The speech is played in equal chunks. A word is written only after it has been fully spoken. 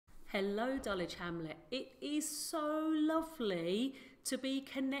Hello Dulwich Hamlet. It is so lovely to be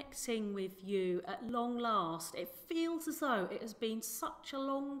connecting with you at long last. It feels as though it has been such a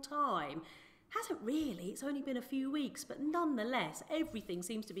long time. Hasn't really, it's only been a few weeks, but nonetheless, everything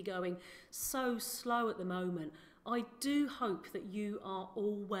seems to be going so slow at the moment. I do hope that you are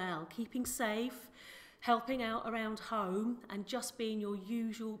all well, keeping safe, helping out around home, and just being your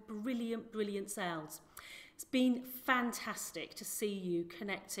usual brilliant selves. It's been fantastic to see you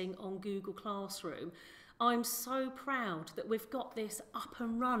connecting on Google Classroom. I'm so proud that we've got this up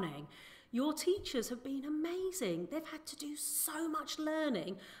and running. Your teachers have been amazing. They've had to do so much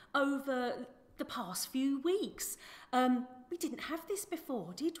learning over the past few weeks. We didn't have this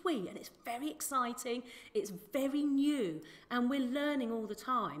before, did we? And it's very exciting, it's very new, and we're learning all the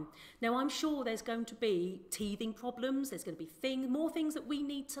time. Now, I'm sure there's going to be teething problems, there's going to be more things that we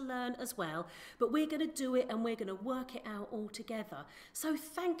need to learn as well, but we're going to do it and we're going to work it out all together. So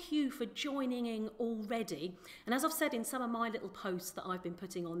thank you for joining in already. And as I've said in some of my little posts that I've been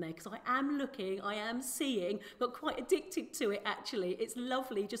putting on there, because I am looking, I am seeing, got quite addicted to it actually. It's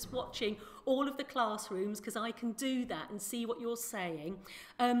lovely just watching all of the classrooms because I can do that and see what you're saying.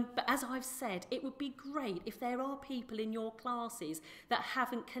 But as I've said, it would be great if there are people in your classes that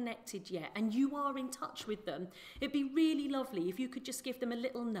haven't connected yet and you are in touch with them. It'd be really lovely if you could just give them a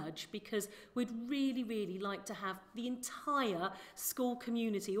little nudge, because we'd really like to have the entire school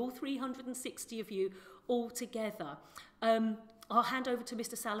community, all 360 of you, all together. I'll hand over to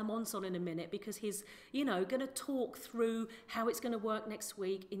Mr Salomonson in a minute because he's, going to talk through how it's going to work next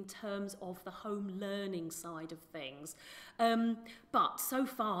week in terms of the home learning side of things. But so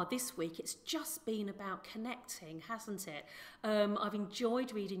far this week, it's just been about connecting, hasn't it? I've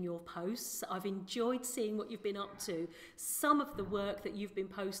enjoyed reading your posts. I've enjoyed seeing what you've been up to. Some of the work that you've been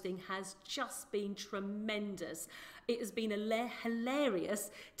posting has just been tremendous. It has been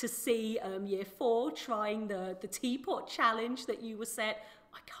hilarious to see Year 4 trying the teapot challenge that you were set.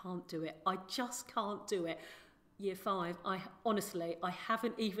 I can't do it. I just can't do it. Year 5, honestly, I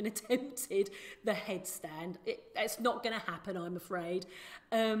haven't even attempted the headstand. It's not going to happen, I'm afraid.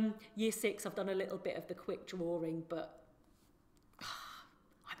 Year 6, I've done a little bit of the quick drawing, but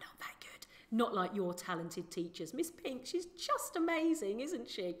I'm not that good. Not like your talented teachers. Miss Pink, she's just amazing, isn't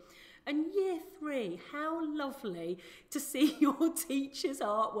she? And Year 3, how lovely to see your teachers'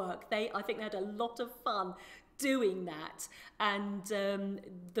 artwork. I think they had a lot of fun doing that, and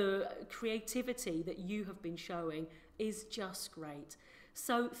the creativity that you have been showing is just great.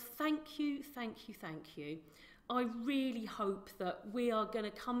 So thank you. I really hope that we are going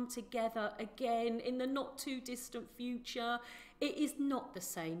to come together again in the not too distant future. It is not the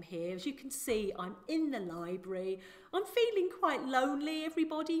same here. As you can see, I'm in the library. I'm feeling quite lonely,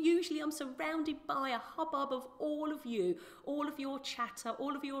 everybody. Usually I'm surrounded by a hubbub of all of you, all of your chatter,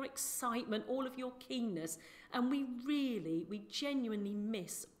 all of your excitement, all of your keenness. And we genuinely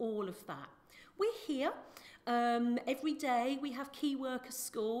miss all of that. We're here. Every day we have Key Worker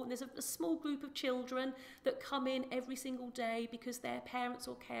School. There's a small group of children that come in every single day because their parents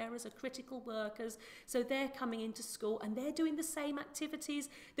or carers are critical workers. So they're coming into school and they're doing the same activities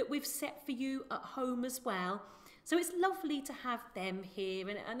that we've set for you at home as well. So it's lovely to have them here,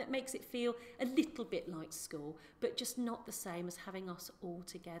 and it makes it feel a little bit like school, but just not the same as having us all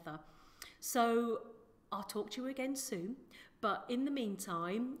together. So I'll talk to you again soon, but in the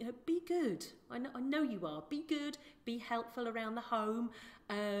meantime, be good. I know you are. Be good, be helpful around the home,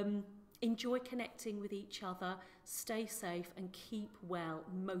 enjoy connecting with each other, stay safe and keep well,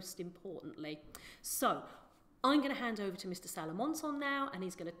 most importantly. So I'm going to hand over to Mr Salomonson now, and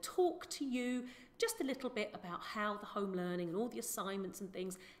he's going to talk to you just a little bit about how the home learning and all the assignments and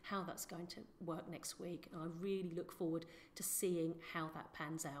things, how that's going to work next week. And I really look forward to seeing how that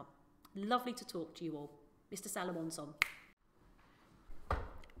pans out. Lovely to talk to you all. Mr Salomonson.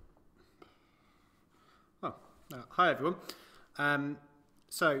 Hi everyone.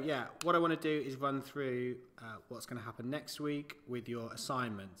 What I want to do is run through what's going to happen next week with your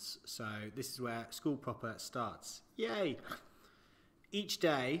assignments. So this is where school proper starts. Yay! Each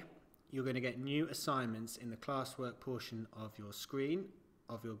day you're going to get new assignments in the classwork portion of your screen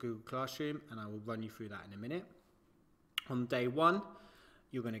of your Google Classroom, and I will run you through that in a minute. On day 1,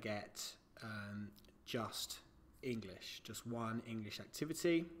 you're going to get just English, just one English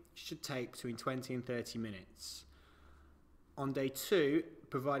activity. It should take between 20 and 30 minutes. On day 2,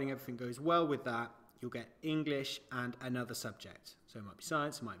 providing everything goes well with that, you'll get English and another subject. So it might be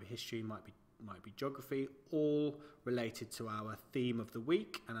science, it might be history, it might be geography, all related to our theme of the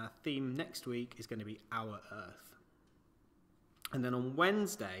week. And our theme next week is going to be Our Earth. And then on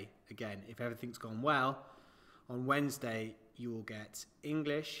Wednesday, again, if everything's gone well, on Wednesday you will get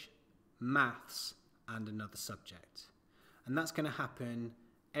English maths and another subject. And that's going to happen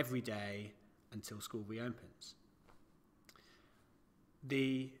every day until school reopens.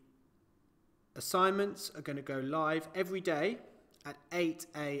 The assignments are going to go live every day at 8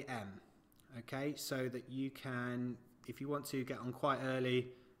 a.m. Okay, so that you can, if you want to, get on quite early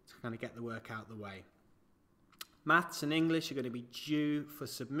to kind of get the work out of the way. Maths and English are going to be due for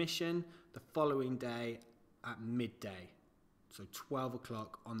submission the following day at midday. So 12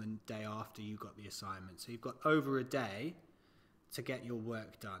 o'clock on the day after you got the assignment. So you've got over a day to get your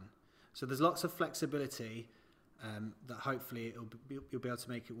work done. So there's lots of flexibility that hopefully you'll be able to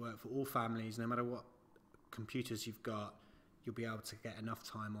make it work for all families. No matter what computers you've got, you'll be able to get enough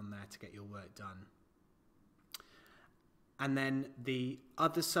time on there to get your work done. And then the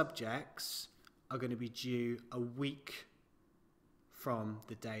other subjects are going to be due a week from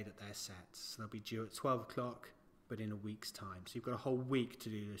the day that they're set. So they'll be due at 12 o'clock, but in a week's time. So you've got a whole week to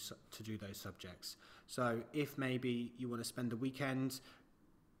do those subjects. So if maybe you want to spend the weekend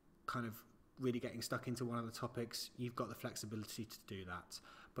kind of really getting stuck into one of the topics, you've got the flexibility to do that.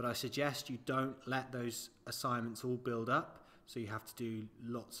 But I suggest you don't let those assignments all build up, so you have to do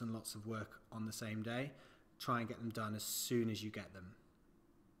lots and lots of work on the same day. Try and get them done as soon as you get them.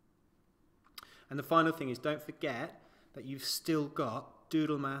 And the final thing is, don't forget that you've still got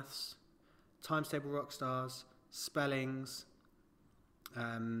doodle maths, times table rock stars, spellings,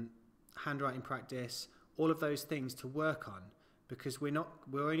 handwriting practice, all of those things to work on, because we're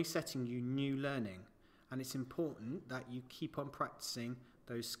only setting you new learning, and it's important that you keep on practicing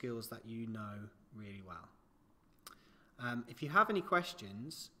those skills that you know really well. If you have any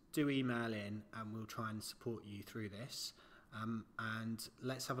questions, do email in and we'll try and support you through this. And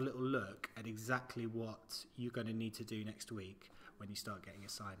let's have a little look at exactly what you're going to need to do next week when you start getting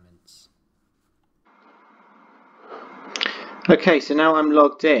assignments. Okay, so now I'm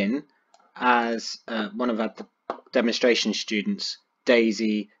logged in as one of our demonstration students,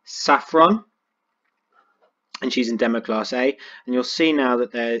 Daisy Saffron, and she's in Demo Class A, and you'll see now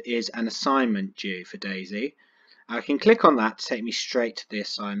that there is an assignment due for Daisy. I can click on that to take me straight to the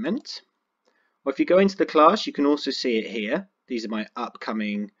assignment. Or if you go into the class, you can also see it here. These are my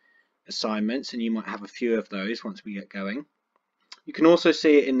upcoming assignments, and you might have a few of those once we get going. You can also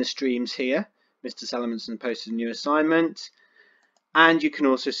see it in the streams here. Mr Salomonson posted a new assignment, and you can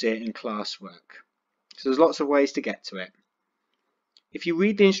also see it in classwork. So there's lots of ways to get to it. If you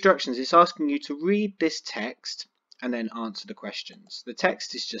read the instructions, it's asking you to read this text and then answer the questions. The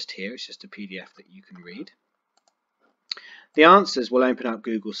text is just here, it's just a PDF that you can read. The answers will open up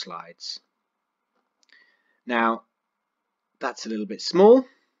Google Slides. Now, that's a little bit small,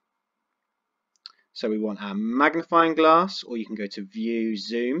 so we want our magnifying glass, or you can go to View,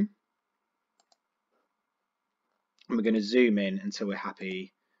 Zoom, and we're going to zoom in until we're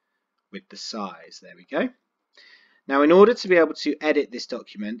happy with the size. There we go. Now, in order to be able to edit this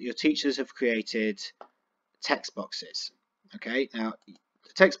document, your teachers have created text boxes. Okay, now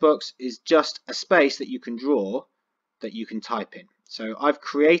the text box is just a space that you can draw that you can type in. So I've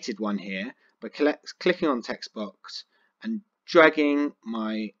created one here by clicking on text box and dragging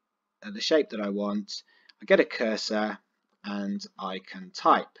the shape that I want. I get a cursor and I can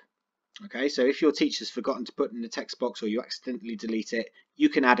type. Okay, so if your teacher's forgotten to put in the text box or you accidentally delete it, you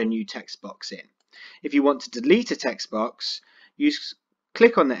can add a new text box in. If you want to delete a text box, you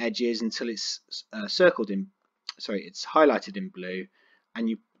click on the edges until it's it's highlighted in blue, and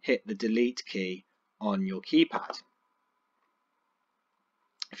you hit the delete key on your keypad.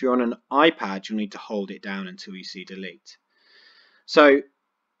 If you're on an iPad, you'll need to hold it down until you see delete. So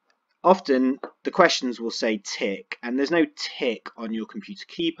often the questions will say tick, and there's no tick on your computer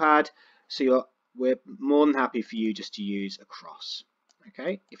keypad, so we're more than happy for you just to use a cross.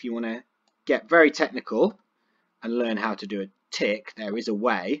 Okay, if you want to get very technical and learn how to do a tick, there is a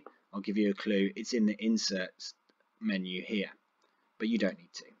way. I'll give you a clue. It's in the inserts menu here, but you don't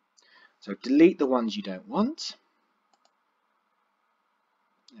need to. So delete the ones you don't want.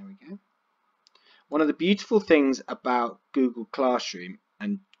 There we go. One of the beautiful things about Google Classroom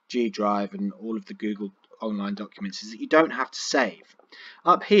and G Drive and all of the Google online documents is that you don't have to save.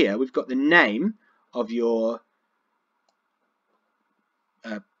 Up here we've got the name of your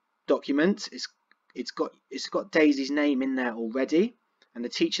document. It's got Daisy's name in there already, and the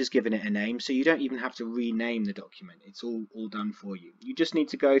teacher's given it a name, so you don't even have to rename the document. It's all done for you. You just need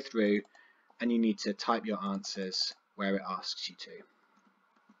to go through and you need to type your answers where it asks you to.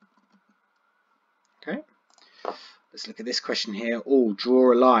 Okay, let's look at this question here. Oh,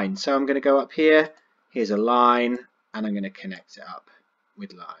 draw a line. So I'm going to go up here. Here's a line, and I'm going to connect it up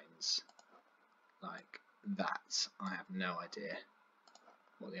with lines like that. I have no idea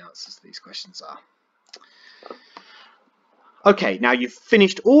what the answers to these questions are. Okay, now you've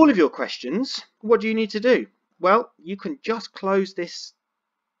finished all of your questions. What do you need to do? Well, you can just close this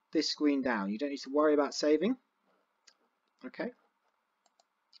screen down. You don't need to worry about saving. Okay.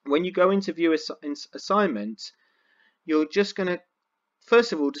 When you go into view assignment, you're just going to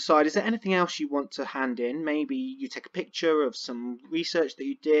first of all decide, is there anything else you want to hand in? Maybe you take a picture of some research that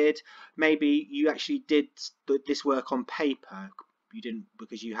you did. Maybe you actually did this work on paper. You didn't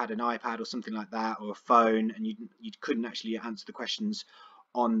because you had an iPad or something like that, or a phone, and you couldn't actually answer the questions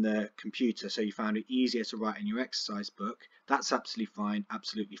on the computer, so you found it easier to write in your exercise book. That's absolutely fine,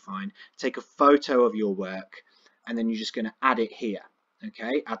 absolutely fine. Take a photo of your work, and then you're just going to add it here.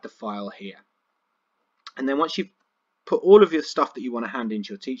 Okay, add the file here. And then once you've put all of your stuff that you want to hand in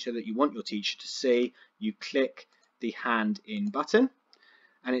to your teacher, that you want your teacher to see, you click the hand in button,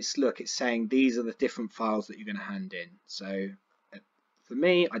 and it's saying these are the different files that you're going to hand in. So for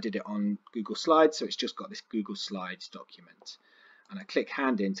me, I did it on Google Slides, so it's just got this Google Slides document. And I click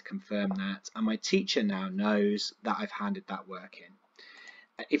hand in to confirm that, and my teacher now knows that I've handed that work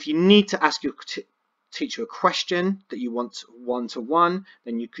in. If you need to ask your teacher a question that you want one-to-one,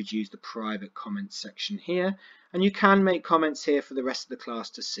 then you could use the private comments section here, and you can make comments here for the rest of the class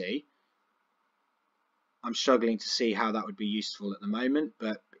to see. I'm struggling to see how that would be useful at the moment,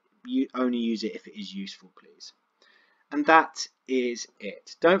 but you only use it if it is useful, please. And that is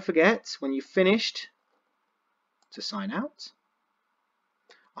it. Don't forget, when you've finished, to sign out.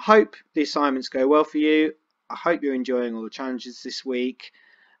 I hope the assignments go well for you. I hope you're enjoying all the challenges this week.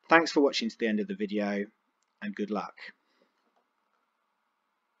 Thanks for watching to the end of the video, and good luck.